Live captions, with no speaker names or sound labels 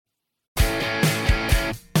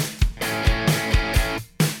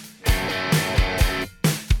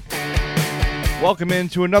Welcome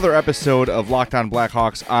into another episode of Locked On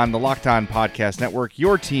Blackhawks on the Locked On Podcast Network.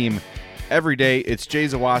 Your team every day. It's Jay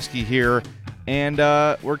Zawaski here, and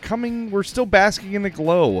we're still basking in the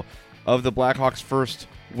glow of the Blackhawks' first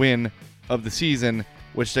win of the season,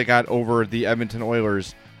 which they got over the Edmonton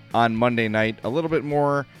Oilers on Monday night. A little bit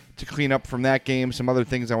more to clean up from that game, some other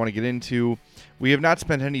things I want to get into. We have not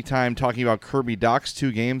spent any time talking about Kirby Dach's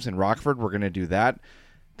 2 games in Rockford. We're going to do that.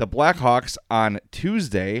 The Blackhawks on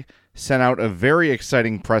Tuesday sent out a very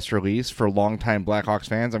exciting press release for longtime Blackhawks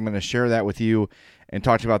fans. I'm going to share that with you and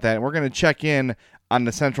talk to you about that. And we're going to check in on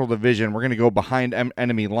the Central Division. We're going to go behind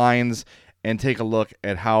enemy lines and take a look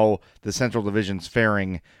at how the Central Division's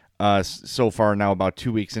faring so far now, about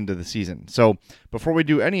 2 weeks into the season. So before we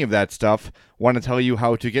do any of that stuff, I want to tell you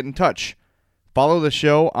how to get in touch. Follow the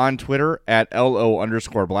show on Twitter at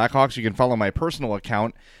LO_Blackhawks. You can follow my personal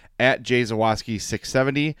account at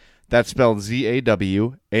JZawaski670. That's spelled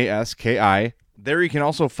Zawaski. There you can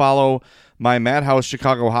also follow my Madhouse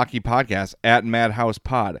Chicago Hockey Podcast at Madhouse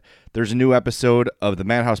Pod. There's a new episode of the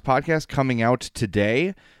Madhouse Podcast coming out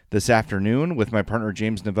today, this afternoon, with my partner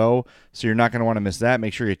James Naveau, so you're not going to want to miss that.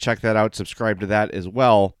 Make sure you check that out, subscribe to that as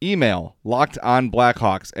well. Email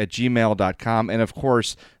lockedonblackhawks@gmail.com, and of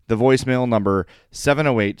course, the voicemail number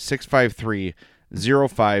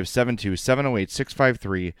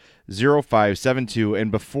 708-653-0572, 708-653-0572.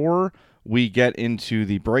 And before we get into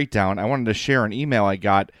the breakdown, I wanted to share an email I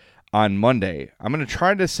got on Monday. I'm going to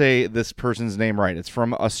try to say this person's name right. It's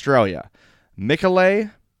from Australia. Mikhail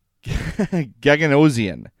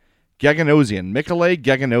Gaganosian. Mikhail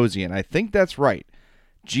Gaganosian. I think that's right.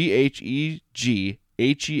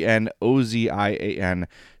 Ghegenosian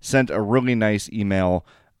sent a really nice email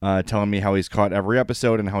telling me how he's caught every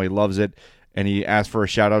episode and how he loves it, and he asked for a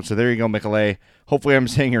shout-out. So there you go, Mikhail. Hopefully I'm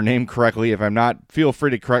saying your name correctly. If I'm not, feel free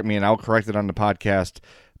to correct me, and I'll correct it on the podcast.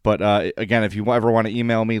 But again, if you ever want to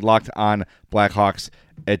email me,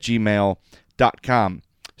 lockedonblackhawks@gmail.com.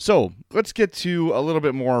 So let's get to a little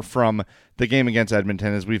bit more from the game against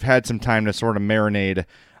Edmonton, as we've had some time to sort of marinate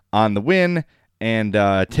on the win and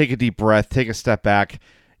take a deep breath, take a step back.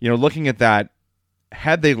 You know, looking at that,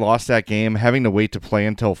 had they lost that game, having to wait to play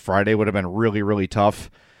until Friday would have been really, really tough.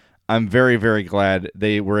 I'm very, very glad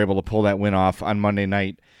they were able to pull that win off on Monday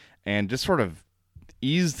night and just sort of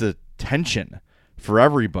ease the tension for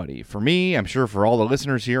everybody. For me, I'm sure for all the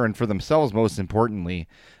listeners here, and for themselves most importantly.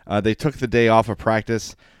 They took the day off of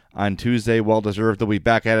practice on Tuesday, well-deserved. They'll be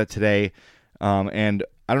back at it today. And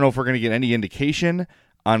I don't know if we're going to get any indication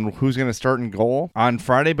on who's going to start in goal on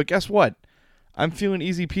Friday, but guess what? I'm feeling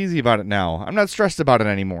easy-peasy about it now. I'm not stressed about it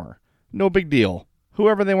anymore. No big deal.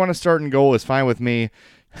 Whoever they want to start in goal is fine with me.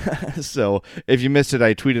 So if you missed it,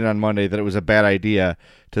 I tweeted on Monday that it was a bad idea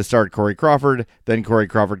to start Corey Crawford. Then Corey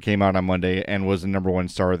Crawford came out on Monday and was the number 1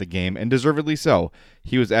 star of the game, and deservedly so.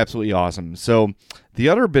 He was absolutely awesome. So the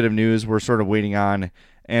other bit of news we're sort of waiting on,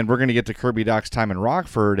 and we're going to get to Kirby Dach's time in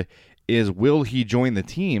Rockford, is will he join the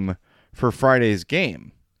team for Friday's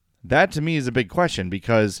game? That to me is a big question,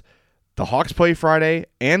 because the Hawks play Friday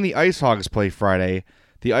and the Ice Hogs play Friday.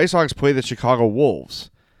 The Ice Hogs play the Chicago Wolves.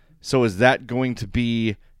 So is that going to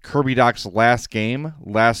be Kirby Dach's last game,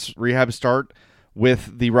 last rehab start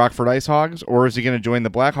with the Rockford Ice Hogs, or is he going to join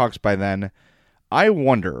the Blackhawks by then? I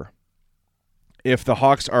wonder if the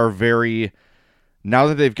Hawks are now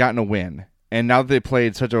that they've gotten a win, and now that they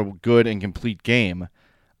played such a good and complete game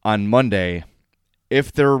on Monday,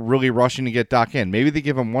 if they're really rushing to get Dach in. Maybe they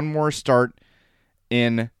give him one more start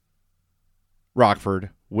in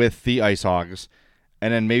Rockford with the Ice Hogs,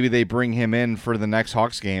 and then maybe they bring him in for the next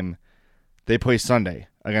Hawks game. They play Sunday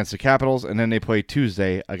against the Capitals, and then they play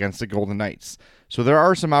Tuesday against the Golden Knights. So there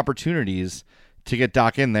are some opportunities to get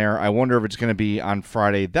Dach in there. I wonder if it's going to be on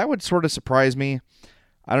Friday. That would sort of surprise me.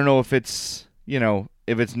 I don't know if it's, if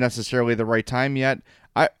it's necessarily the right time yet.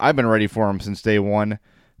 I've been ready for him since day one,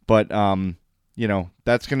 but,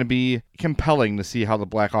 that's going to be compelling to see how the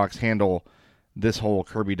Blackhawks handle this whole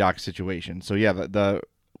Kirby Dach situation. So, yeah, the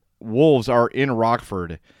Wolves are in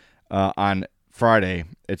Rockford on Friday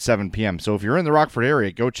at 7 p.m. So if you're in the Rockford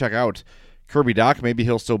area, go check out Kirby Dach. Maybe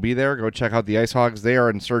he'll still be there. Go check out the Ice Hogs. They are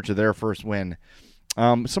in search of their first win.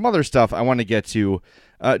 Some other stuff I want to get to.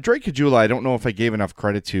 Drake Caggiula, I don't know if I gave enough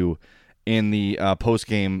credit to in the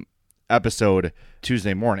post-game episode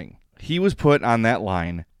Tuesday morning. He was put on that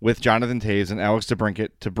line with Jonathan Toews and Alex DeBrincat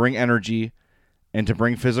to bring energy and to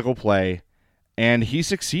bring physical play, and he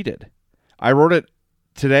succeeded. I wrote it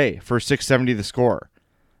today for 670 The Score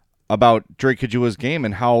about Drake Caggiula's game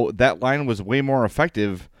and how that line was way more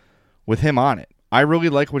effective with him on it. I really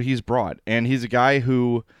like what he's brought, and he's a guy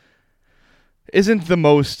who isn't the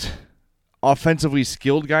most offensively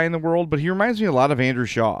skilled guy in the world, but he reminds me a lot of Andrew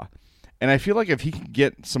Shaw. And I feel like if he can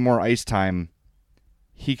get some more ice time,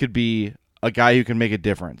 he could be a guy who can make a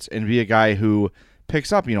difference and be a guy who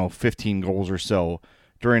picks up, 15 goals or so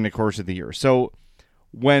during the course of the year. So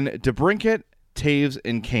when DeBrincat, Toews,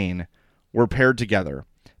 and Kane were paired together,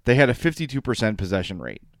 they had a 52% possession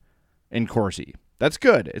rate in Corsi. That's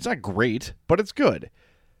good. It's not great, but it's good.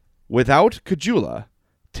 Without Caggiula,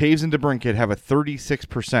 Toews and DeBrincat have a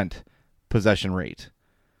 36% possession rate.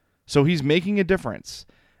 So he's making a difference.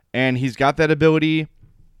 And he's got that ability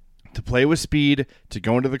to play with speed, to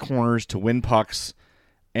go into the corners, to win pucks.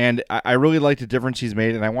 And I really like the difference he's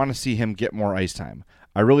made, and I want to see him get more ice time.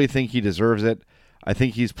 I really think he deserves it. I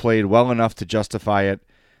think he's played well enough to justify it.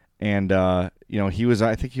 And, I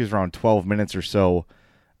think he was around 12 minutes or so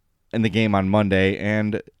in the game on Monday.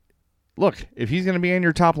 And look, if he's going to be in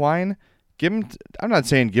your top line, I'm not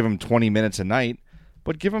saying give him 20 minutes a night,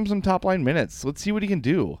 but give him some top line minutes. Let's see what he can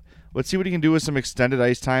do. Let's see what he can do with some extended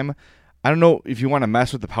ice time. I don't know if you want to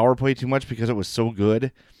mess with the power play too much because it was so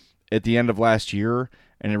good at the end of last year,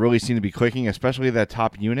 and it really seemed to be clicking, especially that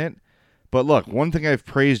top unit. But look, one thing I've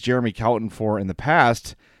praised Jeremy Colliton for in the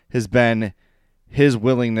past has been his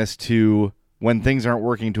willingness to, when things aren't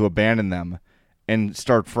working, to abandon them and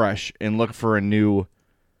start fresh and look for a new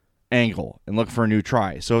angle and look for a new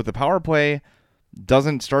try. So if the power play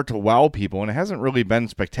doesn't start to wow people, and it hasn't really been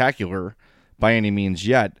spectacular by any means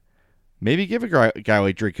yet, maybe give a guy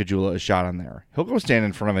like Drake Caggiula a shot on there. He'll go stand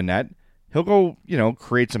in front of a net. He'll go,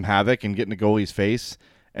 create some havoc and get in the goalie's face.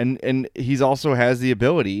 And he's also has the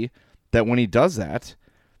ability that when he does that,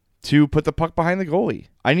 to put the puck behind the goalie.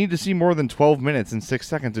 I need to see more than 12 minutes and 6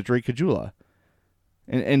 seconds of Drake Caggiula.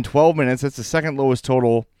 In 12 minutes, that's the third lowest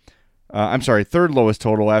total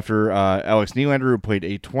after Alex Nylander, who played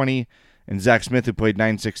 8:20, and Zach Smith, who played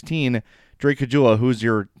 9:16. Drake Caggiula, who's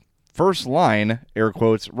your first line, air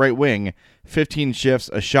quotes, right wing, 15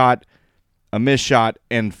 shifts, a shot, a missed shot,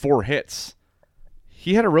 and 4 hits.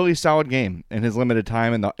 He had a really solid game in his limited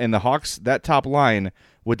time, and the Hawks, that top line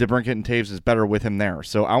with DeBrincat and Toews is better with him there.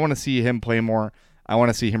 So I want to see him play more. I want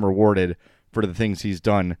to see him rewarded for the things he's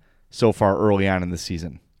done so far early on in the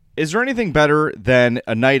season. Is there anything better than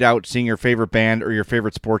a night out seeing your favorite band or your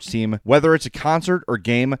favorite sports team? Whether it's a concert or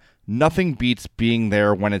game, nothing beats being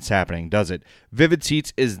there when it's happening, does it? Vivid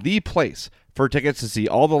Seats is the place for tickets to see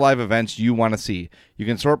all the live events you want to see. You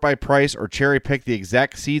can sort by price or cherry pick the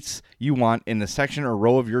exact seats you want in the section or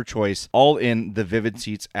row of your choice, all in the Vivid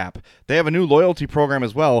Seats app. They have a new loyalty program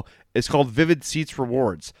as well. It's called Vivid Seats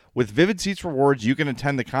Rewards. With Vivid Seats Rewards, you can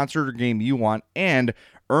attend the concert or game you want and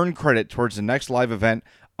earn credit towards the next live event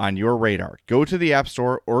on your radar. Go to the App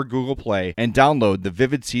Store or Google Play and download the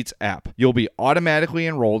Vivid Seats app. You'll be automatically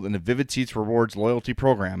enrolled in the Vivid Seats Rewards loyalty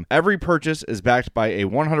program. Every purchase is backed by a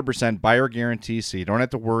 100% buyer guarantee, so you don't have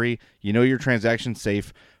to worry. You know your transaction's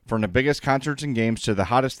safe. From the biggest concerts and games to the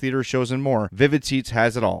hottest theater shows and more, Vivid Seats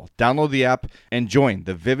has it all. Download the app and join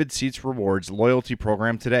the Vivid Seats Rewards loyalty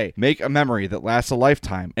program today. Make a memory that lasts a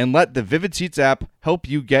lifetime and let the Vivid Seats app help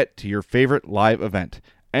you get to your favorite live event.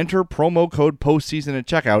 Enter promo code postseason at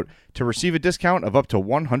checkout to receive a discount of up to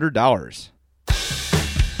 $100.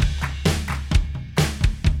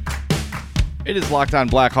 It is Locked On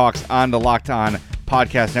Blackhawks on the Locked On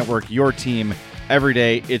Podcast Network, your team every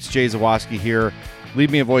day. It's Jay Zawaski here.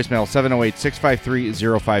 Leave me a voicemail,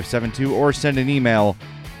 708-653-0572, or send an email,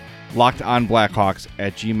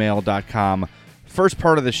 lockedonblackhawks@gmail.com. First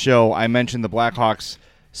part of the show, I mentioned the Blackhawks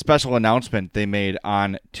special announcement they made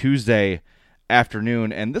on Tuesday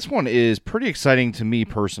afternoon, and this one is pretty exciting to me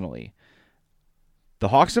personally. The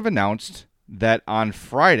Hawks have announced that on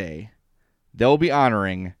Friday, they'll be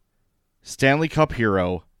honoring Stanley Cup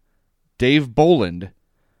hero Dave Bolland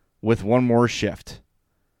with one more shift.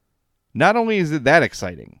 Not only is it that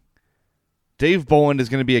exciting, Dave Bolland is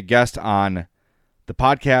going to be a guest on the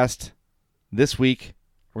podcast this week.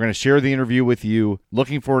 We're going to share the interview with you.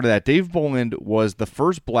 Looking forward to that. Dave Bolland was the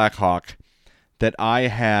first Blackhawk that I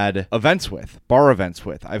had events with, bar events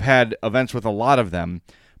with. I've had events with a lot of them,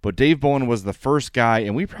 but Dave Bolland was the first guy,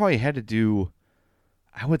 and we probably had to do,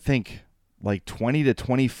 I would think, like 20 to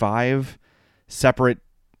 25 separate,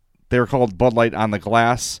 they were called Bud Light on the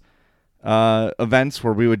Glass events,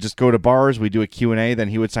 where we would just go to bars, we'd do a Q&A, then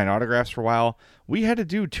he would sign autographs for a while. We had to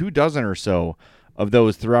do 24 or so of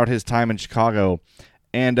those throughout his time in Chicago,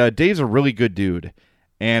 and Dave's a really good dude.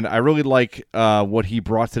 And I really like what he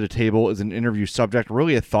brought to the table as an interview subject,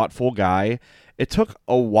 really a thoughtful guy. It took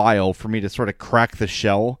a while for me to sort of crack the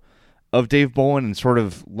shell of Dave Bolland and sort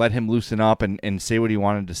of let him loosen up and say what he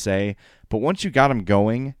wanted to say. But once you got him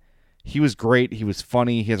going, he was great. He was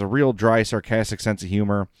funny. He has a real dry, sarcastic sense of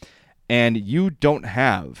humor. And you don't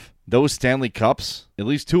have those Stanley Cups, at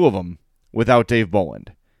least 2 of them, without Dave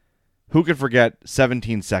Bolland. Who could forget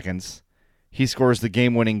 17 seconds? He scores the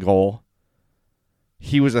game-winning goal.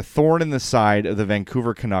 He was a thorn in the side of the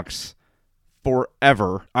Vancouver Canucks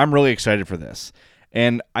forever. I'm really excited for this.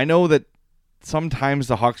 And I know that sometimes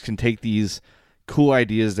the Hawks can take these cool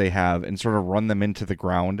ideas they have and sort of run them into the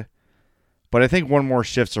ground. But I think one more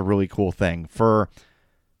shift's a really cool thing. For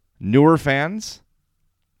newer fans,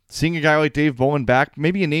 seeing a guy like Dave Bolland back,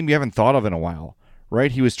 maybe a name you haven't thought of in a while,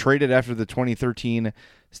 right? He was traded after the 2013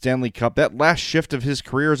 Stanley Cup. That last shift of his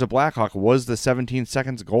career as a Blackhawk was the 17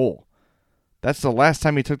 seconds goal. That's the last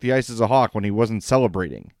time he took the ice as a Hawk when he wasn't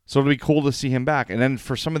celebrating. So it'll be cool to see him back. And then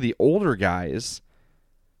for some of the older guys,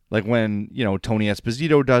 like when, Tony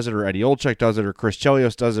Esposito does it, or Eddie Olczyk does it, or Chris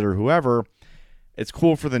Chelios does it, or whoever, it's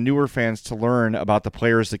cool for the newer fans to learn about the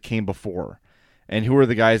players that came before and who are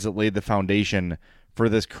the guys that laid the foundation for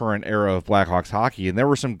this current era of Blackhawks hockey. And there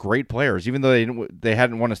were some great players. Even though they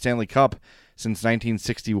hadn't won a Stanley Cup since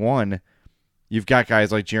 1961, you've got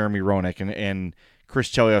guys like Jeremy Roenick and Chris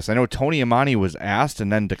Chelios. I know Tony Amonte was asked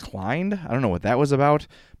and then declined. I don't know what that was about.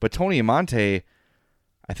 But Tony Amonte,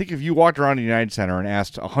 I think if you walked around the United Center and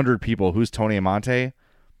asked 100 people who's Tony Amonte,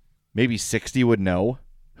 maybe 60 would know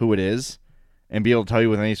who it is and be able to tell you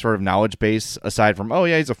with any sort of knowledge base aside from, oh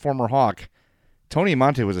yeah, he's a former Hawk. Tony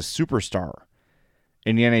Amonte was a superstar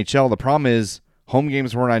in the NHL. The problem is home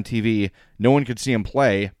games weren't on TV. No one could see him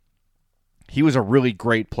play. He was a really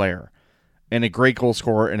great player and a great goal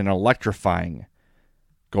scorer and an electrifying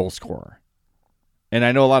goal scorer. And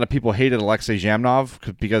I know a lot of people hated Alexei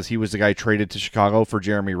Zhamnov because he was the guy traded to Chicago for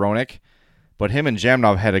Jeremy Roenick. But him and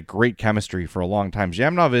Zhamnov had a great chemistry for a long time.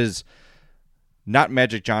 Zhamnov is not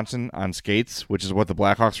Magic Johnson on skates, which is what the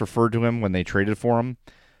Blackhawks referred to him when they traded for him,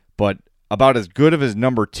 but about as good of his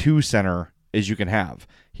number 2 center as you can have.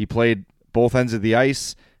 He played both ends of the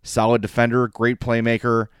ice, solid defender, great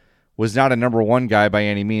playmaker, was not a number 1 guy by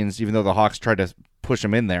any means, even though the Hawks tried to push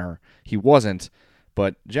him in there. He wasn't,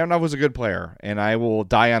 but Zhamnov was a good player, and I will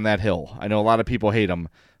die on that hill. I know a lot of people hate him,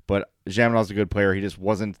 but Zhamnov's a good player. He just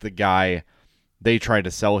wasn't the guy they tried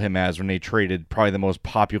to sell him as when they traded probably the most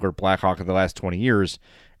popular Blackhawk of the last 20 years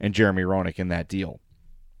and Jeremy Roenick in that deal.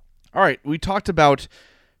 All right, we talked about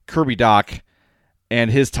Kirby Dach and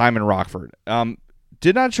his time in Rockford.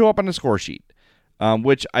 Did not show up on the score sheet,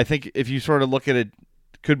 which I think if you sort of look at it,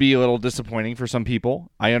 could be a little disappointing for some people.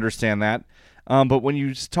 I understand that. But when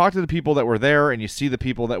you talk to the people that were there and you see the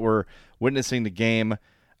people that were witnessing the game,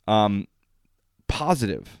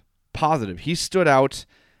 positive. He stood out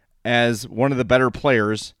as one of the better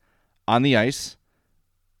players on the ice.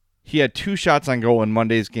 He had 2 shots on goal in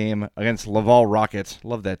Monday's game against Laval Rocket.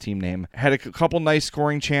 Love that team name. Had a couple nice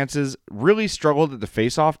scoring chances. Really struggled at the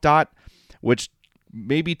faceoff dot, which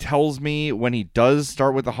maybe tells me when he does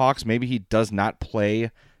start with the Hawks, maybe he does not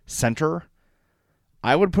play center.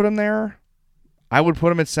 I would put him there. I would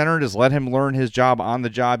put him at center. Just let him learn his job on the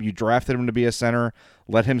job. You drafted him to be a center.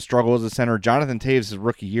 Let him struggle as a center. Jonathan Toews, his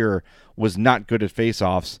rookie year, was not good at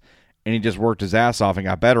faceoffs, and he just worked his ass off and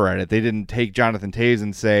got better at it. They didn't take Jonathan Toews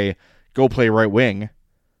and say, go play right wing.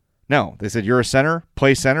 No, they said, you're a center,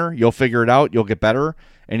 play center, you'll figure it out, you'll get better.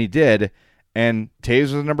 And he did. And Toews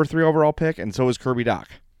was the number 3 overall pick, and so was Kirby Dach.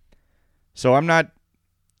 So I'm not,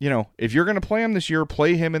 if you're going to play him this year,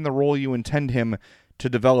 play him in the role you intend him to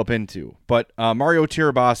develop into. But Mario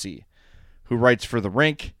Tirabassi, who writes for The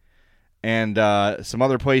Rink and some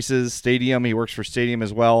other places, Stadium, he works for Stadium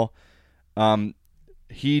as well,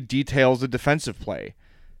 he details the defensive play,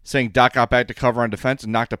 saying Dach got back to cover on defense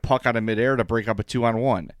and knocked a puck out of midair to break up a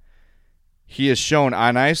 2-on-1. He has shown,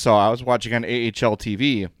 and I was watching on AHL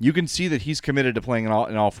TV, you can see that he's committed to playing in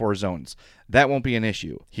all 4 zones. That won't be an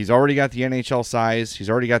issue. He's already got the NHL size. He's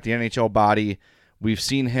already got the NHL body. We've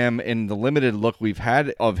seen him in the limited look we've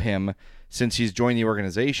had of him since he's joined the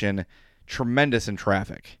organization. Tremendous in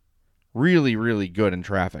traffic. Really, really good in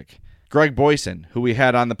traffic. Greg Boysen, who we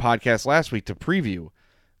had on the podcast last week to preview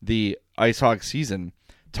the IceHawks season,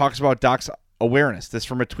 talks about Dach's awareness. This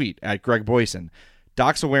from a tweet at Greg Boysen.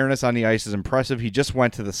 Dach's awareness on the ice is impressive. He just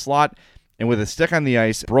went to the slot and with a stick on the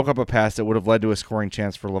ice, broke up a pass that would have led to a scoring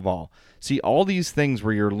chance for Laval. See, all these things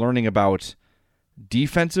where you're learning about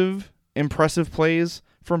defensive impressive plays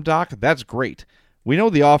from Dach, that's great. We know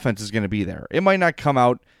the offense is going to be there. It might not come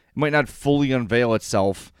out, it might not fully unveil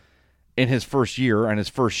itself in his first year and his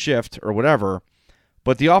first shift or whatever,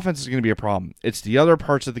 but the offense is going to be a problem. It's the other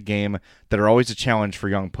parts of the game that are always a challenge for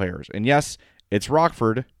young players. And yes, it's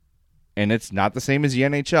Rockford, and it's not the same as the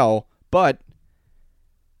NHL, but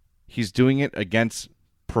he's doing it against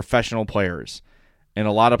professional players. and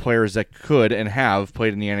a lot of players that could and have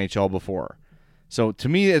played in the NHL before. So to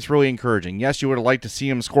me, it's really encouraging. Yes, you would have liked to see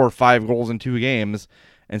him score 5 goals in 2 games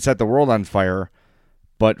and set the world on fire,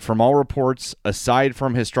 but from all reports, aside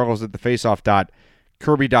from his struggles at the faceoff dot,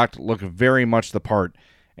 Kirby Dach looked very much the part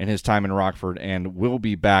in his time in Rockford and will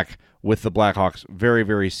be back with the Blackhawks very,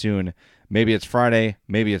 very soon. Maybe it's Friday,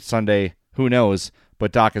 maybe it's Sunday, who knows,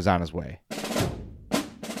 but Dach is on his way.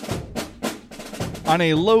 On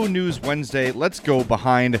a low news Wednesday, let's go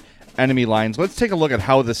behind enemy lines. Let's take a look at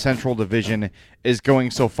how the Central Division is going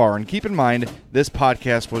so far. And keep in mind, this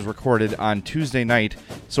podcast was recorded on Tuesday night,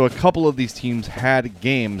 so a couple of these teams had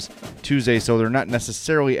games Tuesday, so they're not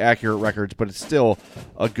necessarily accurate records, but it's still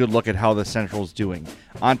a good look at how the Central's doing.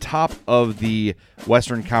 On top of the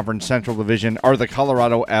Western Conference Central Division are the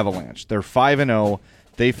Colorado Avalanche. They're 5-0.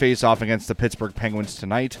 They face off against the Pittsburgh Penguins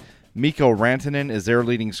tonight. Mikko Rantanen is their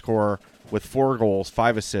leading scorer with 4 goals,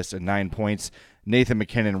 5 assists, and 9 points. Nathan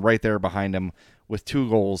MacKinnon right there behind him with 2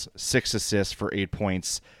 goals, 6 assists for 8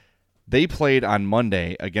 points. They played on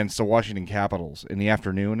Monday against the Washington Capitals in the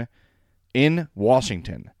afternoon in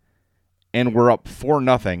Washington, and were up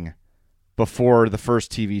 4-0 before the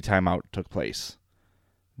first TV timeout took place.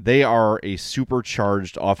 They are a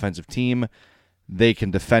supercharged offensive team. They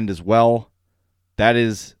can defend as well. That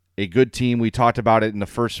is a good team. We talked about it in the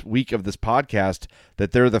first week of this podcast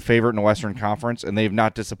that they're the favorite in the Western Conference, and they've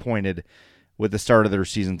not disappointed with the start of their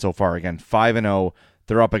season so far. Again, 5-0.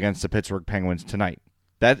 They're up against the Pittsburgh Penguins tonight.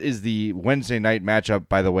 That is the Wednesday night matchup,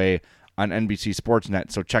 by the way, on NBC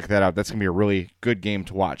Sportsnet, so check that out. That's going to be a really good game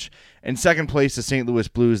to watch. In second place, the St. Louis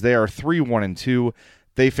Blues. They are 3-1-2.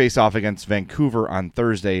 They face off against Vancouver on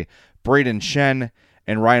Thursday. Braden Shen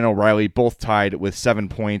and Ryan O'Reilly both tied with 7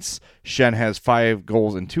 points. Shen has 5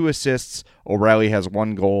 goals and 2 assists. O'Reilly has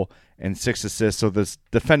 1 goal and 6 assists. So the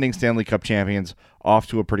defending Stanley Cup champions off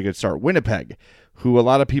to a pretty good start. Winnipeg, who a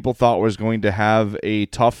lot of people thought was going to have a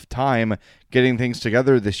tough time getting things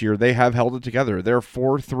together this year, they have held it together. They're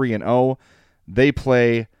 4-3-0. They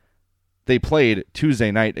played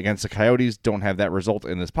Tuesday night against the Coyotes. Don't have that result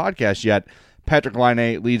in this podcast yet. Patrick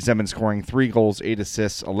Laine leads them in scoring, 3 goals, 8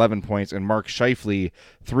 assists, 11 points, and Mark Scheifele,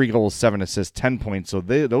 3 goals, 7 assists, 10 points. So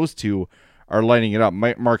those two are lighting it up.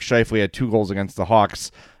 Mark Scheifele had 2 goals against the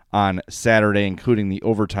Hawks on Saturday, including the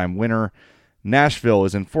overtime winner. Nashville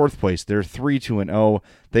is in 4th place. They're 3-2-0.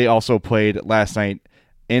 They also played last night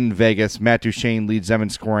in Vegas. Matt Duchene leads them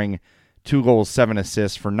in scoring, 2 goals, 7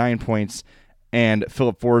 assists for 9 points. And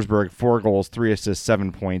Philip Forsberg, 4 goals, 3 assists,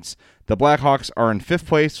 7 points. The Blackhawks are in 5th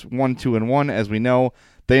place, 1-2-1, as we know.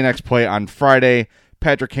 They next play on Friday.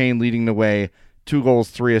 Patrick Kane leading the way, 2 goals,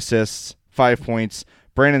 3 assists, 5 points.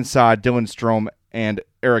 Brandon Saad, Dylan Strome, and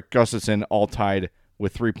Eric Gustafsson all tied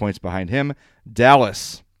with 3 points behind him.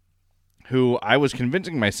 Dallas, who I was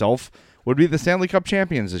convincing myself would be the Stanley Cup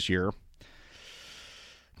champions this year.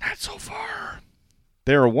 Not so far.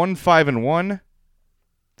 They're 1-5-1.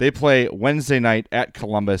 They play Wednesday night at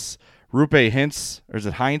Columbus. Rupe Hintz, or is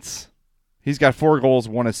it Heinz? He's got 4 goals,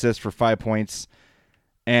 1 assist for 5 points.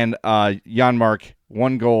 And Janmark,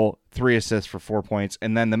 1 goal, 3 assists for 4 points.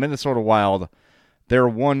 And then the Minnesota Wild, they're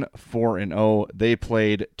 1-4-0. They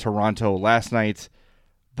played Toronto last night.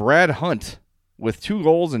 Brad Hunt with 2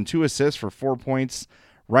 goals and 2 assists for 4 points.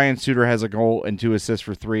 Ryan Suter has a goal and 2 assists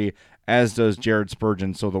for 3, as does Jared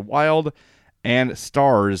Spurgeon. So the Wild and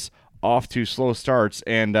Stars off to slow starts.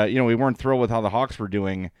 And, we weren't thrilled with how the Hawks were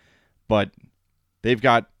doing, but they've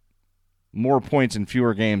got more points in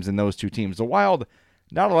fewer games than those two teams. The Wild,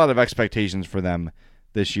 not a lot of expectations for them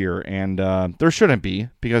this year, and there shouldn't be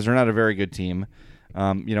because they're not a very good team.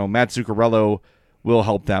 Matt Zuccarello will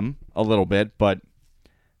help them a little bit, but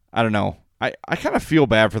I don't know. I kind of feel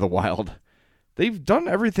bad for the Wild. They've done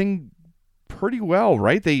everything pretty well,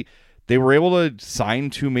 right? They were able to sign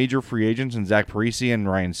 2 major free agents in Zach Parise and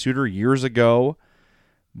Ryan Suter years ago.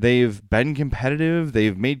 They've been competitive.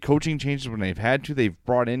 They've made coaching changes when they've had to. They've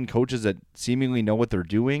brought in coaches that seemingly know what they're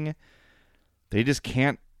doing. They just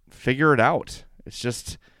can't figure it out. It's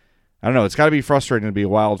just, I don't know. It's got to be frustrating to be a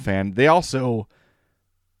Wild fan. They also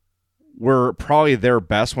were probably their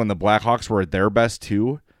best when the Blackhawks were at their best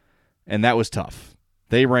too, and that was tough.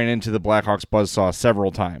 They ran into the Blackhawks buzzsaw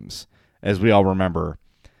several times, as we all remember.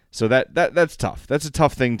 So that's tough. That's a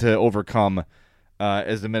tough thing to overcome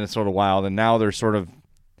as the Minnesota Wild. And now they're sort of,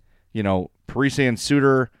 Parise and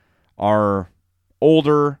Suter are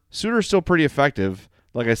older. Suter's still pretty effective.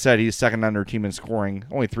 Like I said, he's second on their team in scoring,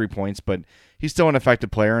 only 3 points, but he's still an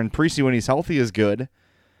effective player. And Parise, when he's healthy, is good.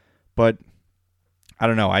 But I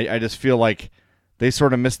don't know. I just feel like they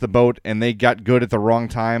sort of missed the boat and they got good at the wrong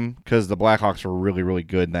time because the Blackhawks were really, really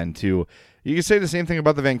good then too. You can say the same thing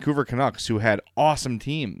about the Vancouver Canucks, who had awesome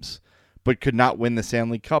teams, but could not win the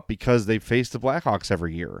Stanley Cup because they faced the Blackhawks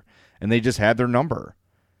every year, and they just had their number.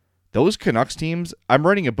 Those Canucks teams, I'm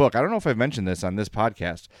writing a book. I don't know if I've mentioned this on this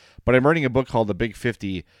podcast, but I'm writing a book called The Big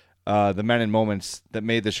 50, The Men and Moments That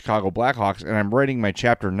Made the Chicago Blackhawks, and I'm writing my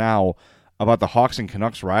chapter now about the Hawks and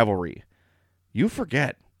Canucks rivalry. You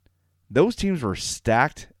forget, those teams were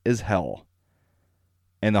stacked as hell,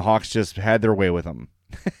 and the Hawks just had their way with them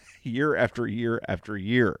year after year after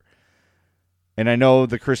year. And I know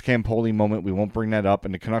the Chris Campoli moment, we won't bring that up,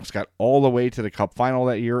 and the Canucks got all the way to the Cup final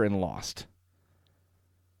that year and lost.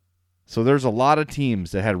 So there's a lot of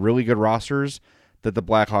teams that had really good rosters that the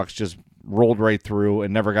Blackhawks just rolled right through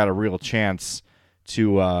and never got a real chance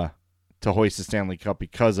to hoist the Stanley Cup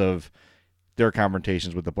because of their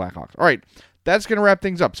confrontations with the Blackhawks. All right, that's going to wrap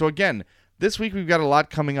things up. So again, this week we've got a lot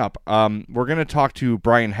coming up. We're going to talk to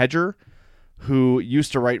Brian Hedger, who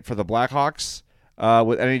used to write for the Blackhawks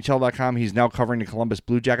with NHL.com. He's now covering the Columbus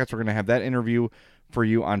Blue Jackets. We're going to have that interview for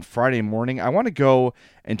you on Friday morning. I want to go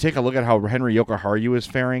and take a look at how Henry Jokiharju is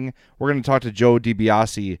faring. We're going to talk to Joe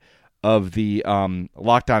DiBiase of the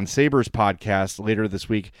Locked On Sabres podcast later this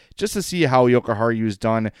week, just to see how Jokiharju's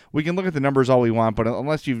done. We can look at the numbers all we want, but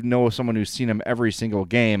unless you know someone who's seen him every single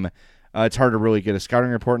game, it's hard to really get a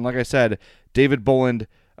scouting report. And like I said, David Boland,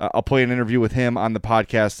 I'll play an interview with him on the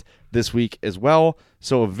podcast this week as well.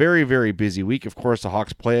 So a very, very busy week. Of course, the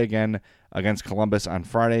Hawks play again against Columbus on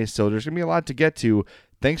Friday, so there's going to be a lot to get to.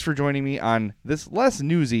 Thanks for joining me on this less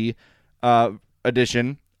newsy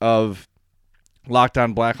edition of Locked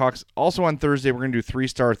On Blackhawks. Also on Thursday, we're going to do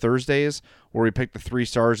 3-Star Thursdays, where we pick the 3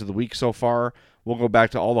 stars of the week so far. We'll go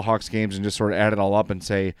back to all the Hawks games and just sort of add it all up and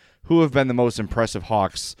say who have been the most impressive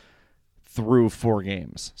Hawks through 4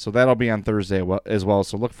 games. So that'll be on Thursday as well,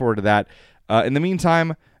 so look forward to that. In the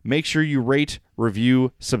meantime, make sure you rate,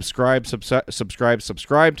 review, subscribe to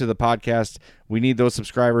the podcast. We need those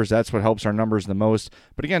subscribers. That's what helps our numbers the most.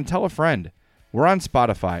 But again, tell a friend. We're on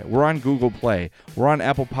Spotify. We're on Google Play. We're on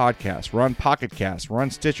Apple Podcasts. We're on Pocket Casts. We're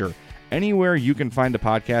on Stitcher. Anywhere you can find a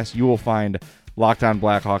podcast, you will find Locked On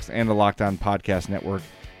Blackhawks and the Locked On Podcast Network.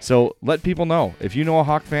 So let people know. If you know a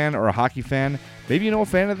Hawk fan or a hockey fan, maybe you know a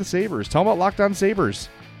fan of the Sabres, tell them about Locked On Sabres.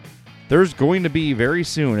 There's going to be very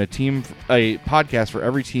soon a podcast for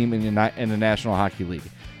every team in the National Hockey League.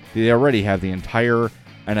 They already have the entire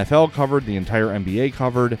NFL covered, the entire NBA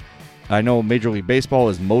covered. I know Major League Baseball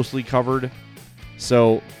is mostly covered.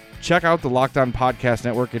 So check out the Locked On Podcast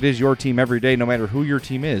Network. It is your team every day, no matter who your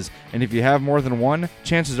team is. And if you have more than one,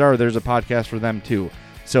 chances are there's a podcast for them too.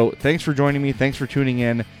 So thanks for joining me. Thanks for tuning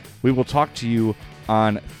in. We will talk to you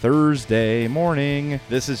on Thursday morning.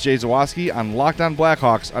 This is Jay Zawaski on Locked On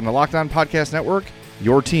Blackhawks on the Locked On Podcast Network,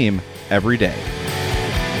 your team every day.